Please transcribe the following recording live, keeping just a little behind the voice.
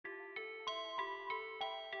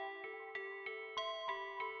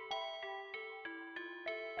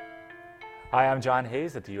Hi, I'm John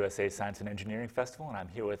Hayes at the USA Science and Engineering Festival, and I'm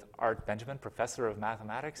here with Art Benjamin, Professor of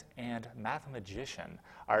Mathematics and Mathemagician.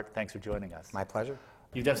 Art, thanks for joining us. My pleasure.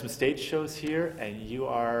 You've done some stage shows here, and you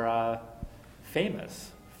are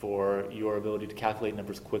famous for your ability to calculate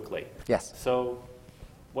numbers quickly. Yes. So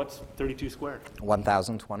what's 32 squared?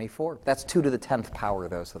 1,024. That's 2 to the 10th power,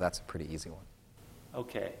 though, so that's a pretty easy one.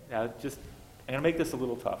 Okay, now I'm going to make this a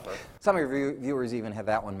little tougher. Some of your viewers even have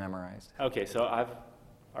that one memorized. Okay, so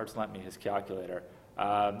Art's lent me his calculator.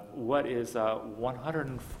 What is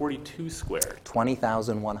 142 squared?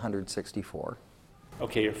 20,164.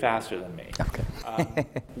 Okay, you're faster than me. Okay.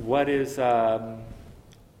 What is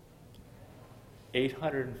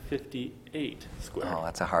 858 squared? Oh,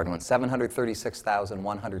 that's a hard one.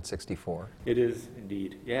 736,164. It is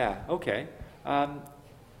indeed. Yeah, okay.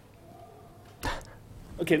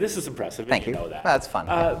 Okay, this is impressive. Thank you. You know that. That's fun.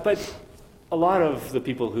 But a lot of the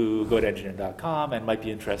people who go to engineering.com and might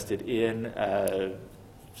be interested in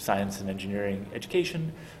science and engineering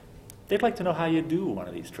education, they'd like to know how you do one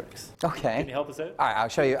of these tricks. Okay. Can you help us out? All right, I'll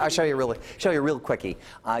show you real quickie.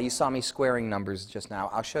 You saw me squaring numbers just now.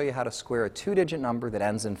 I'll show you how to square a 2-digit number that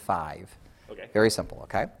ends in 5. Okay. Very simple,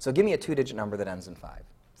 okay? So give me a 2-digit number that ends in 5.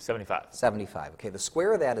 75. 75. Okay, the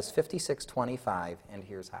square of that is 5625, and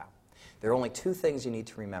here's how. There are only 2 things you need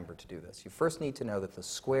to remember to do this. You first need to know that the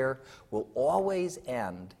square will always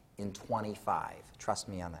end in 25. Trust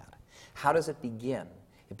me on that. How does it begin?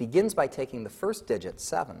 It begins by taking the first digit,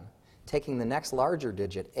 7, taking the next larger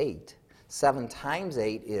digit, 8. 7 times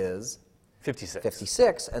 8 is 56.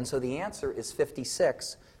 56, and so the answer is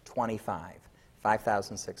 5625.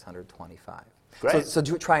 5,625. Great. So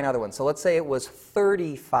try another one. So let's say it was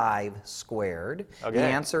 35 squared. Okay. The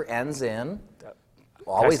answer ends in,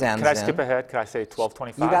 always ends in. Can I skip ahead? Can I say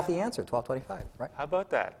 1225? You got the answer, 1225, right? How about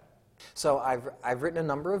that? So I've written a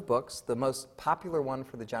number of books. The most popular one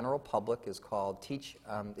for the general public is called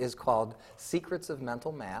Secrets of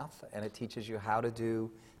Mental Math, and it teaches you how to do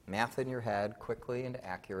math in your head quickly and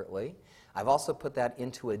accurately. I've also put that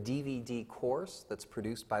into a DVD course that's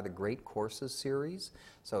produced by the Great Courses series.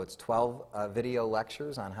 So it's 12 video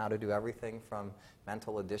lectures on how to do everything from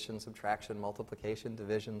mental addition, subtraction, multiplication,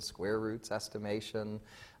 division, square roots, estimation,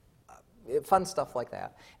 fun stuff like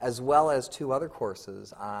that, as well as 2 other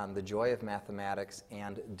courses on the joy of mathematics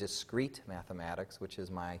and discrete mathematics, which is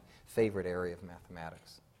my favorite area of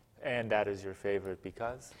mathematics. And that is your favorite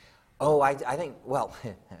because? Oh, I think, well,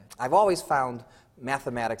 I've always found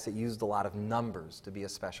mathematics that used a lot of numbers to be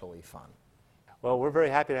especially fun. Well, we're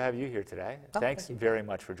very happy to have you here today. Oh, Thanks thank you. very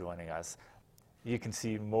much for joining us. You can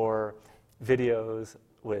see more videos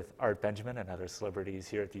with Art Benjamin and other celebrities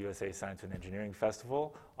here at the USA Science and Engineering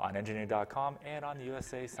Festival on engineering.com and on the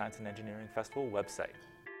USA Science and Engineering Festival website.